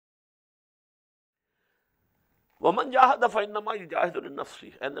وَمَنْ جَاهَدَ فَإِنَّمَا يُجَاهِدُ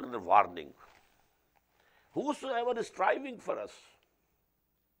لِنَفْسِهِ. Another warning. Whosoever is striving for us,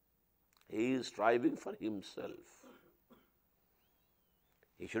 he is striving for himself.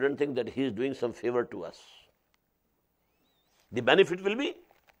 He shouldn't think that he is doing some favor to us. The benefit will be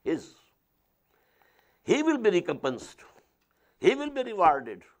his. He will be recompensed. He will be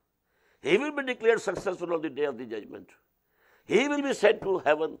rewarded. He will be declared successful on the day of the judgment. He will be sent to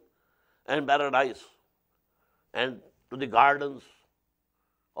heaven and paradise and to the gardens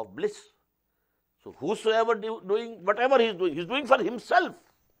of bliss. So whosoever doing whatever he is doing for himself.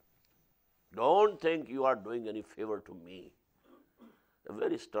 Don't think you are doing any favor to me. A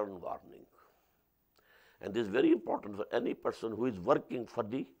very stern warning. And this is very important for any person who is working for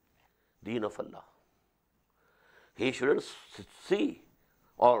the deen of Allah. He shouldn't see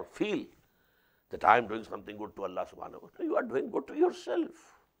or feel that I am doing something good to Allah subhanahu wa ta'ala. You are doing good to yourself.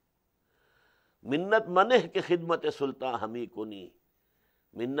 Minnat maneh ke khidmat sultan hami kuni.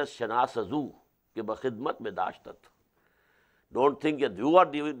 Minnat shanasazu ke ba khidmat mein dashtat. Don't think that you are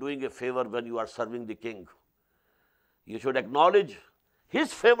doing a favor when you are serving the king. You should acknowledge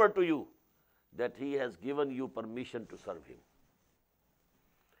his favor to you, that he has given you permission to serve him.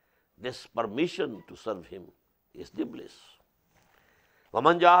 This permission to serve him is the bliss.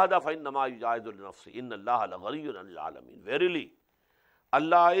 وَمَنْ جَاهَدَ فَإِنَّمَا يُجَاهِدُ لِنَفْسِهِ إِنَّ اللَّهَ لَغَنِيٌّ عَنِ الْعَالَمِينَ. Verily,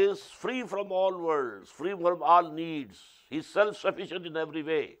 Allah is free from all worlds, free from all needs. He is self-sufficient in every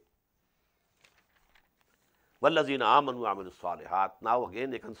way. وَالَّذِينَ آمَنُوا وَعَمِلُوا الصَّالِحَاتِ. Now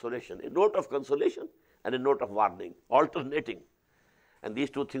again a consolation, a note of consolation and a note of warning, alternating. And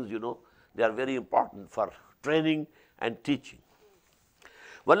these two things, they are very important for training and teaching.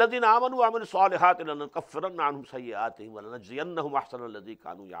 وَالَّذِينَ آمَنُوا وَعَمِلُوا الصَّالِحَاتِ لَنُكَفِّرَنَّ عَنْهُمْ سَيِّئَاتِهِمْ وَلَنَجْزِيَنَّهُمْ أَحْسَنَ الَّذِي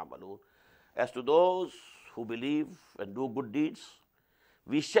كَانُوا يَعْمَلُونَ. As to those who believe and do good deeds,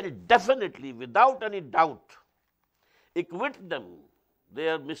 we shall definitely, without any doubt, acquit them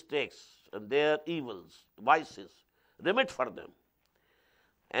their mistakes and their evils, vices, remit for them.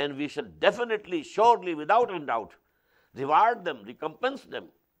 And we shall definitely, surely, without any doubt, reward them, recompense them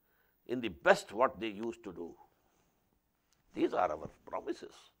in the best what they used to do. These are our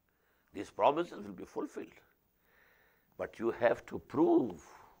promises. These promises will be fulfilled. But you have to prove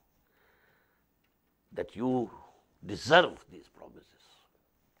that you deserve these promises.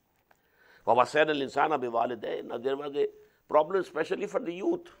 وَوَصَّيْنَا الْإِنسَانَ بِوَالِدَيْهِ. Now there was a problem especially for the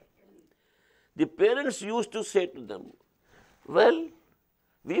youth. The parents used to say to them, well,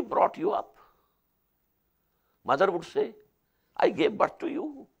 we brought you up. Mother would say, I gave birth to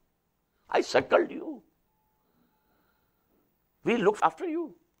you. I suckled you. We looked after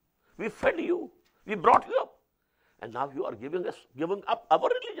you. We fed you. We brought you up. And now you are giving up our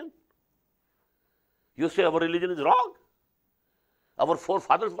religion. You say our religion is wrong. Our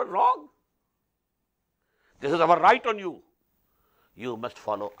forefathers were wrong. This is our right on you. You must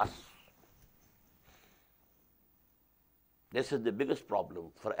follow us. This is the biggest problem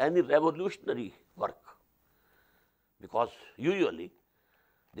for any revolutionary work. Because usually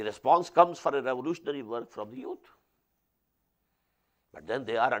the response comes for a revolutionary work from the youth. But then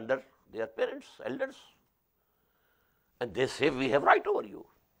they are under their parents, elders. And they say, we have right over you.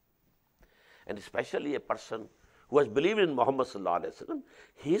 And especially a person who has believed in Muhammad sallallahu alaihi wasallam,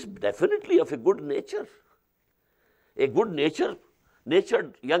 he is definitely of a good nature. A good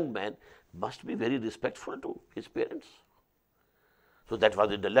natured young man must be very respectful to his parents. So that was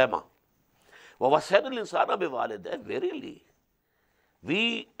the dilemma. وَوَصَّيْنَا الْإِنسَانَ بِوَالِدَيْهِ. Verily,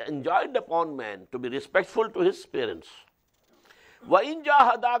 we enjoined upon man to be respectful to his parents. وَإِنْ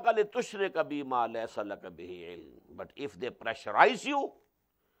جَاهَدَاكَ لِتُشْرِكَ بِمَا لَيْسَ لَكَ بِهِ عِلْمٌ. But if they pressurize you,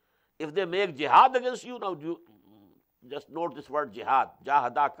 if they make jihad against you, now you just note this word jihad,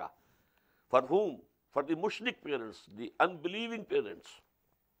 jahadaka. For whom? For the mushrik parents, the unbelieving parents.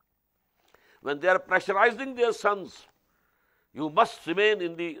 When they are pressurizing their sons, you must remain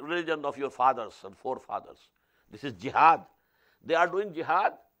in the religion of your fathers and forefathers. This is jihad. They are doing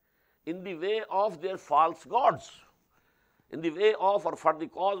jihad in the way of their false gods, in the way of or for the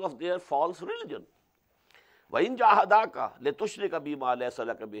cause of their false religion. وَإِنْ جَاهَدَاكَ لِتُشْرِكَ بِمَا لَيْسَ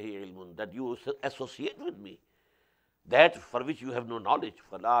لَكَ بِهِ عِلْمٌ. That you associate with me that for which you have no knowledge.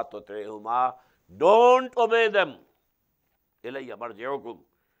 فَلَا تُطِعْهُمَا. Don't obey them. إِلَيَّ مَرْجِعُكُمْ.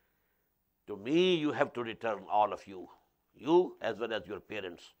 To me you have to return, all of you. You as well as your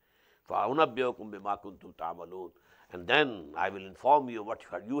parents. فَأُنَبِّئُكُمْ بِمَا كُنْتُمْ تَعْمَلُونَ. And then I will inform you what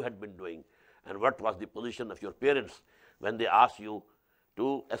you had been doing and what was the position of your parents when they asked you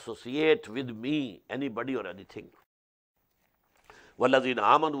to associate with me, anybody or anything. وَالَّذِينَ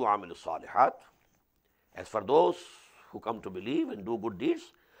آمَنُوا وَعَمِلُوا الصَّالِحَاتِ. As for those who come to believe and do good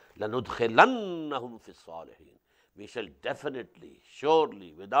deeds, لَنُدْخِلَنَّهُمْ فِي الصَّالِحِينَ. we shall definitely,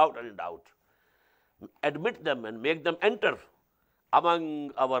 surely, without any doubt, admit them and make them enter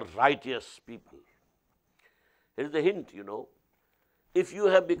among our righteous people. Here is the hint, If you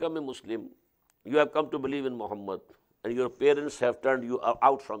have become a Muslim, you have come to believe in Muhammad, and your parents have turned you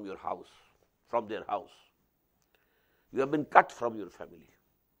out from your house, from their house. You have been cut from your family.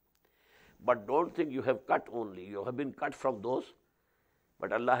 But don't think you have cut only. You have been cut from those,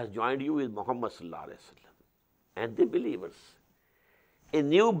 but Allah has joined you with Muhammad sallallahu alaihi wasallam and the believers. A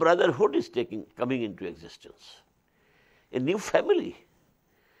new brotherhood is coming into existence. A new family.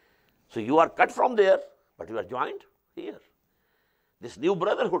 So you are cut from there, but you are joined here. This new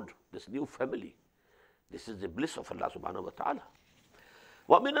brotherhood, this new family, this is the bliss of Allah subhanahu wa ta'ala.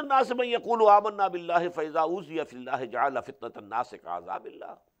 وَمِنَ النَّاسِ مَنْ يَقُولُ آمَنَّا بِاللَّهِ فَإِذَا أُوذِيَ فِي اللَّهِ جَعَلَ فِتْنَةَ النَّاسِ كَعَذَابِ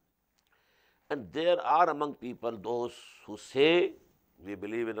اللَّهِ. And there are among people those who say, we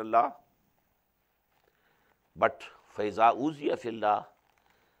believe in Allah, but فَإِذَا أُوذِيَ فِي اللَّهِ,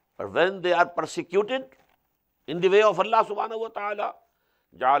 but when they are persecuted in the way of Allah subhanahu wa ta'ala,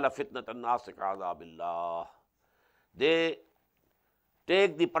 جَعَلَ فِتْنَةَ النَّاسِ كَعَذَابِ اللَّهِ. They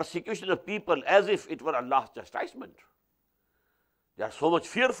take the persecution of people as if it were Allah's chastisement. They are so much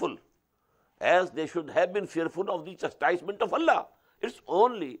fearful, as they should have been fearful of the chastisement of Allah. It's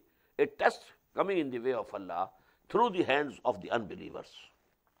only a test coming in the way of Allah through the hands of the unbelievers.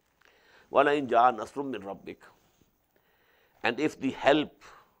 وَلَئِنْ جَاءَ نَصْرٌ مِّن رَبِّكَ. And if the help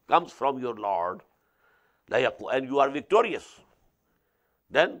comes from your Lord, and you are victorious,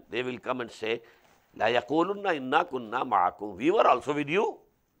 then they will come and say, لَا يَقُولُنَّ إِنَّا كُنَّا مَعَكُمْ. We were also with you.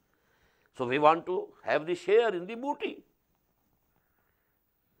 So we want to have the share in the booty,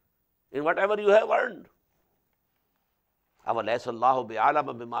 in whatever you have earned. أَوَلَيْسَ اللَّهُ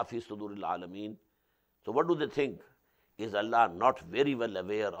بِعَلَمَ بِمَا فِي صُدُورِ الْعَالَمِينَ. So what do they think? Is Allah not very well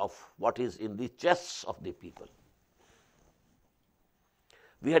aware of what is in the chests of the people?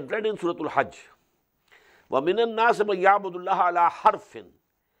 We had read in Surah Al-Hajj, وَمِنَ النَّاسِ مَنْ يَعْبُدُ اللَّهَ عَلَى حَرْفٍ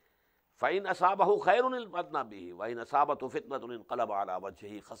فَإِنْ أَصَابَهُ خَيْرٌ انْقَلَبَ بِهِ وَإِنْ أَصَابَتْهُ فِتْنَةٌ انْقَلَبَ عَلَى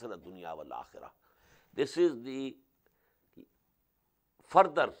وَجْهِهِ خَسِرَ الدُّنْيَا وَالْآخِرَةَ. This is the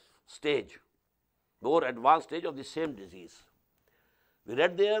further stage, more advanced stage of the same disease. We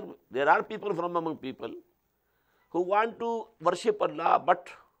read there are people from among people who want to worship Allah, but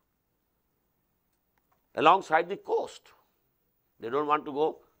alongside the coast. They don't want to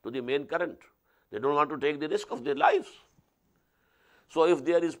go to the main current. They don't want to take the risk of their lives. So if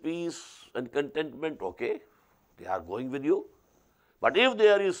there is peace and contentment, okay, they are going with you. But if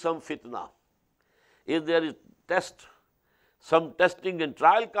there is some fitna, if there is test, some testing and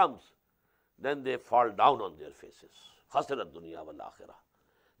trial comes, then they fall down on their faces. خَسِرَ الدُّنْيَا وَالْآخِرَةِ.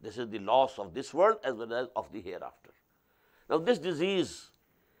 This is the loss of this world as well as of the hereafter. Now this disease,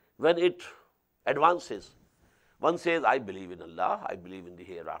 when it advances, one says, I believe in Allah, I believe in the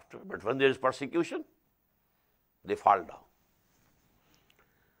hereafter, but when there is persecution, they fall down.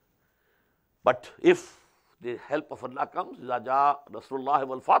 But if the help of Allah comes, إِذَا جَاءَ نَصْرُ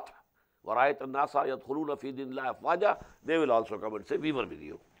اللَّهِ وَالْفَتْحُ وَرَأَيْتَ النَّاسَ يَدْخُلُونَ فِي دِينِ اللَّهِ أَفْوَاجًا, they will also come and say, we were with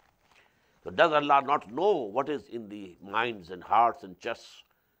you. So does Allah not know what is in the minds and hearts and chests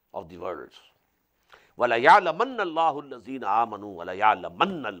of the worlds? وَلَيَعْلَمَنَّ اللَّهُ الَّذِينَ آمَنُوا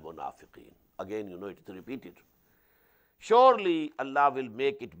وَلَيَعْلَمَنَّ الْمُنَافِقِينَ. Again, it's repeated. Surely Allah will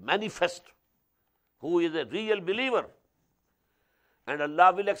make it manifest who is a real believer, and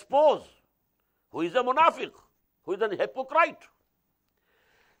Allah will expose who is a munafiq, who is a hypocrite.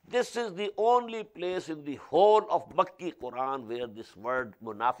 This is the only place in the whole of Makki Quran where this word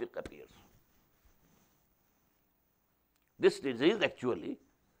munafiq appears. This disease actually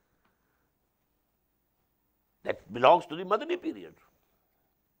that belongs to the Madani period.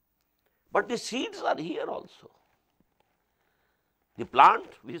 But the seeds are here also. The plant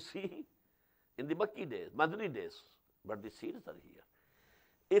we see in the Makki days, Madani days, but the seeds are here.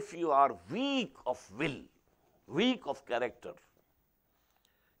 If you are weak of will, weak of character,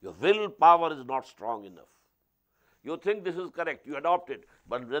 your willpower is not strong enough. You think this is correct, you adopt it,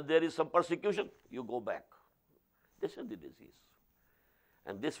 but when there is some persecution, you go back. This is the disease.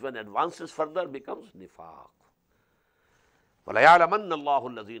 And this, when advances further, becomes nifaq. وَلَيَعْلَمَنَّ اللَّهُ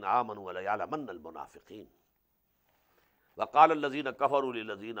الَّذِينَ آمَنُوا وَلَيَعْلَمَنَّ الْمُنَافِقِينَ. وَقَالَ الَّذِينَ كَفَرُوا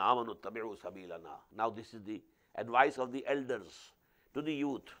لِلَّذِينَ آمَنُوا اتَّبِعُوا سَبِيلَنَا. Now this is the advice of the elders to the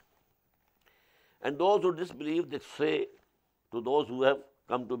youth. And those who disbelieve, they say to those who have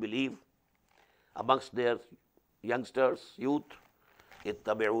come to believe amongst their youngsters, youth,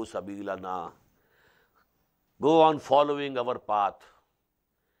 ittabi'u sabilana. Go on following our path.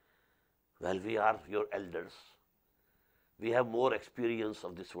 Well, we are your elders. We have more experience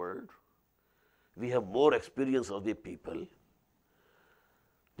of this world. we have more experience of the people.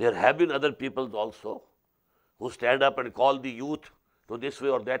 There have been other peoples also who stand up and call the youth to this way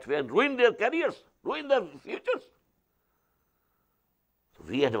or that way and ruin their careers, ruin their futures. So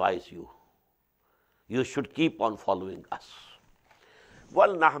we advise you, you should keep on following us.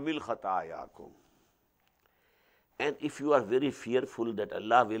 وَلْنَحْمِلْ خَطَايَاكُمْ. And if you are very fearful that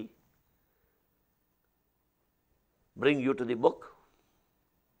Allah will bring you to the book,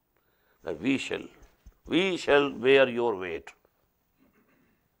 that we shall bear your weight.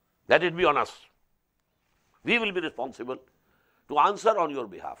 Let it be on us. We will be responsible to answer on your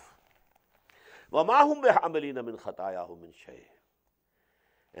behalf. وَمَا هُمْ بِحَامِلِينَ مِنْ خَطَايَاهُمْ مِنْ شَيْءٍ.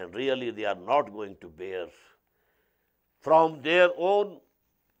 And really they are not going to bear from their own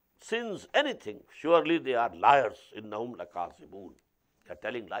sins anything. Surely they are liars. إِنَّهُمْ لَكَاذِبُونَ. They are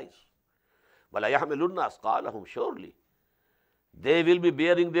telling lies. وَلَا يَحْمِلُنَّ أَثْقَالَهُمْ. Surely they will be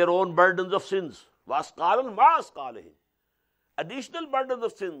bearing their own burdens of sins. وَأَثْقَالًا مَا أَثْقَالِهِمْ. Additional burdens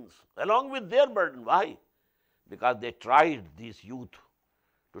of sins along with their burden. Why? Because they tried these youth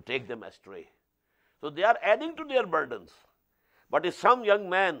to take them astray. So they are adding to their burdens. But if some young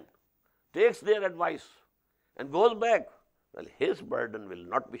man takes their advice and goes back, well, his burden will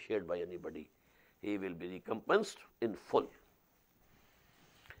not be shared by anybody. He will be recompensed in full.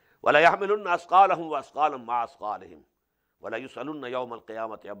 وَلَا يَحْمِلُنَّ أَثْقَالَهُمْ وَأَثْقَالًا مَا أَثْقَالِهِمْ وَلَا يُسْأَلُنَّ يَوْمَ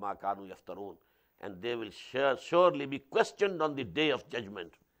الْقِيَامَةِ عَمَّا كَانُوا يَفْتَرُونَ. And they will surely be questioned on the day of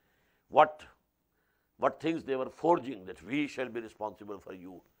judgment. What things they were forging, that we shall be responsible for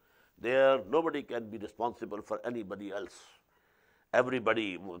you. There, nobody can be responsible for anybody else.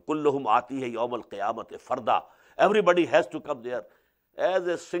 Everybody, كُلُّهُمْ آتِيهِ يَوْمَ الْقِيَامَةِ فَرْدًا. Everybody has to come there as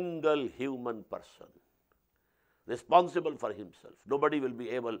a single human person, responsible for himself. Nobody will be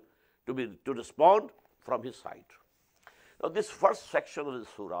able to respond from his side. Now this first section of the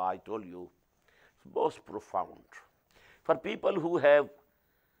surah, I told you, is most profound. For people who have,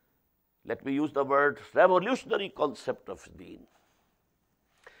 let me use the word, revolutionary concept of deen,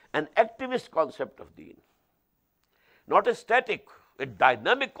 an activist concept of deen, not a static, a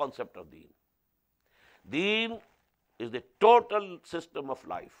dynamic concept of deen. Deen is the total system of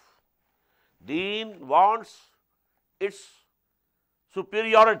life. Deen wants its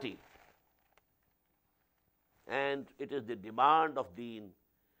superiority, and it is the demand of deen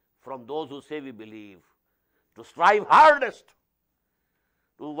from those who say we believe to strive hardest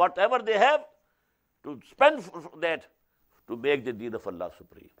to whatever they have, to spend that to make the deen of Allah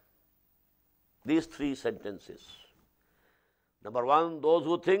supreme. These three sentences. Number one, those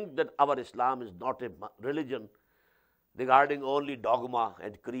who think that our Islam is not a religion regarding only dogma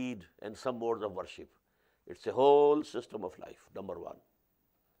and creed and some modes of worship. It's a whole system of life, number one.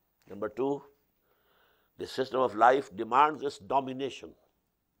 Number two, the system of life demands its domination.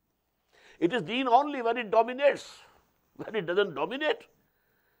 It is deen only when it dominates. When it doesn't dominate,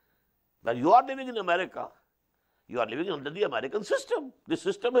 when you are living in America, you are living under the American system. The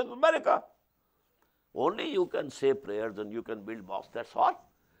system is America. Only you can say prayers and you can build mosques, that's all.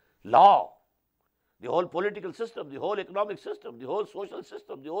 Law, the whole political system, the whole economic system, the whole social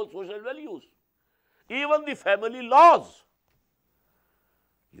system, the whole social values, even the family laws,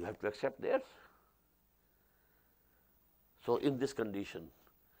 you have to accept theirs. So in this condition,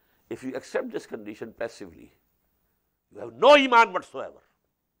 if you accept this condition passively, you have no iman whatsoever.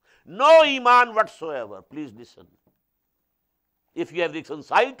 No iman whatsoever. Please listen. If you have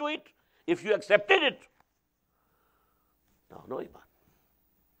reconciled to it, if you accepted it, no iman.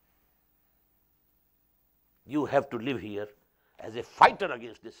 You have to live here as a fighter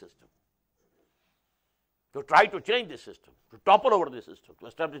against this system, to try to change this system, to topple over this system, to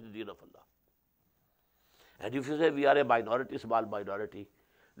establish the deen of Allah. And if you say we are a minority, small minority,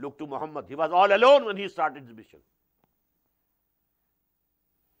 look to Muhammad. He was all alone when he started his mission.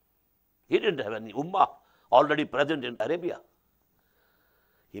 He didn't have any ummah already present in Arabia.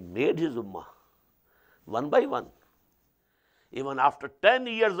 He made his ummah one by one. Even after 10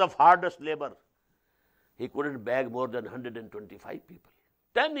 years of hardest labor, he couldn't bag more than 125 people.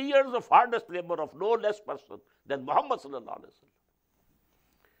 10 years of hardest labor of no less person than Muhammad sallallahu alaihi wasallam.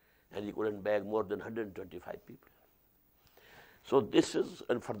 And he couldn't bag more than 125 people. So this is,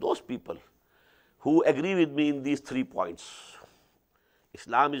 and for those people who agree with me in these 3 points,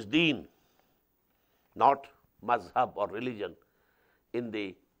 Islam is deen, not mazhab or religion in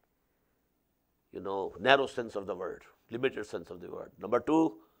the narrow sense of the word, limited sense of the word. Number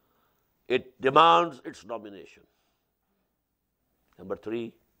 2, it demands its domination. Number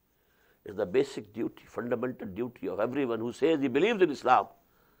 3 is the basic duty, fundamental duty of everyone who says he believes in Islam,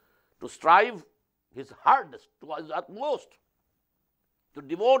 to strive his hardest, to his utmost, to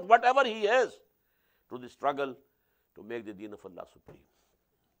devote whatever he has to the struggle to make the deen of Allah supreme.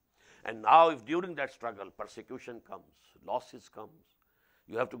 And now if during that struggle persecution comes, losses comes,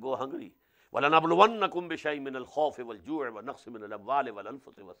 you have to go hungry. وَلَنَبْلُوَنَّكُمْ بِشَيْءٍ مِّنَ الْخَوْفِ وَالْجُوعِ وَنَقْصٍ مِّنَ الْأَمْوَالِ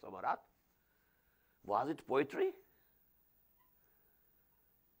وَالْأَنفُسِ وَالثَّمَرَاتِ. Was it poetry?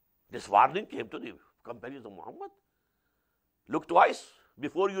 This warning came to the companions of Muhammad. Look twice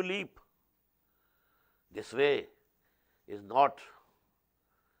before you leap. This way is not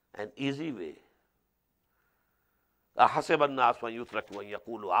an easy way. أَحَسِبَ النَّاسُ أَن يُتْرَكُوا أَن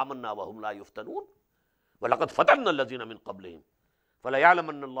يَقُولُوا آمَنَّا وَهُمْ لَا يُفْتَنُونَ وَلَقَدْ فَتَنَّا الَّذِينَ مِن قَبْلِهِمْ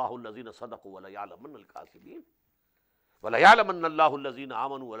فَلَيَعْلَمَنَّ اللَّهُ الَّذِينَ صَدَقُوا وَلَيَعْلَمَنَّ الْكَاذِبِينَ وَلَيَعْلَمَنَّ اللَّهُ الَّذِينَ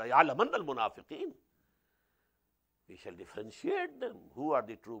آمَنُوا وَلَيَعْلَمَنَّ الْمُنَافِقِينَ. We shall differentiate them. Who are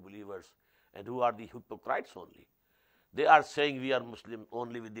the true believers and who are the hypocrites only? They are saying we are Muslim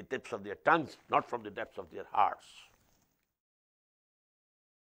only with the tips of their tongues, not from the depths of their hearts.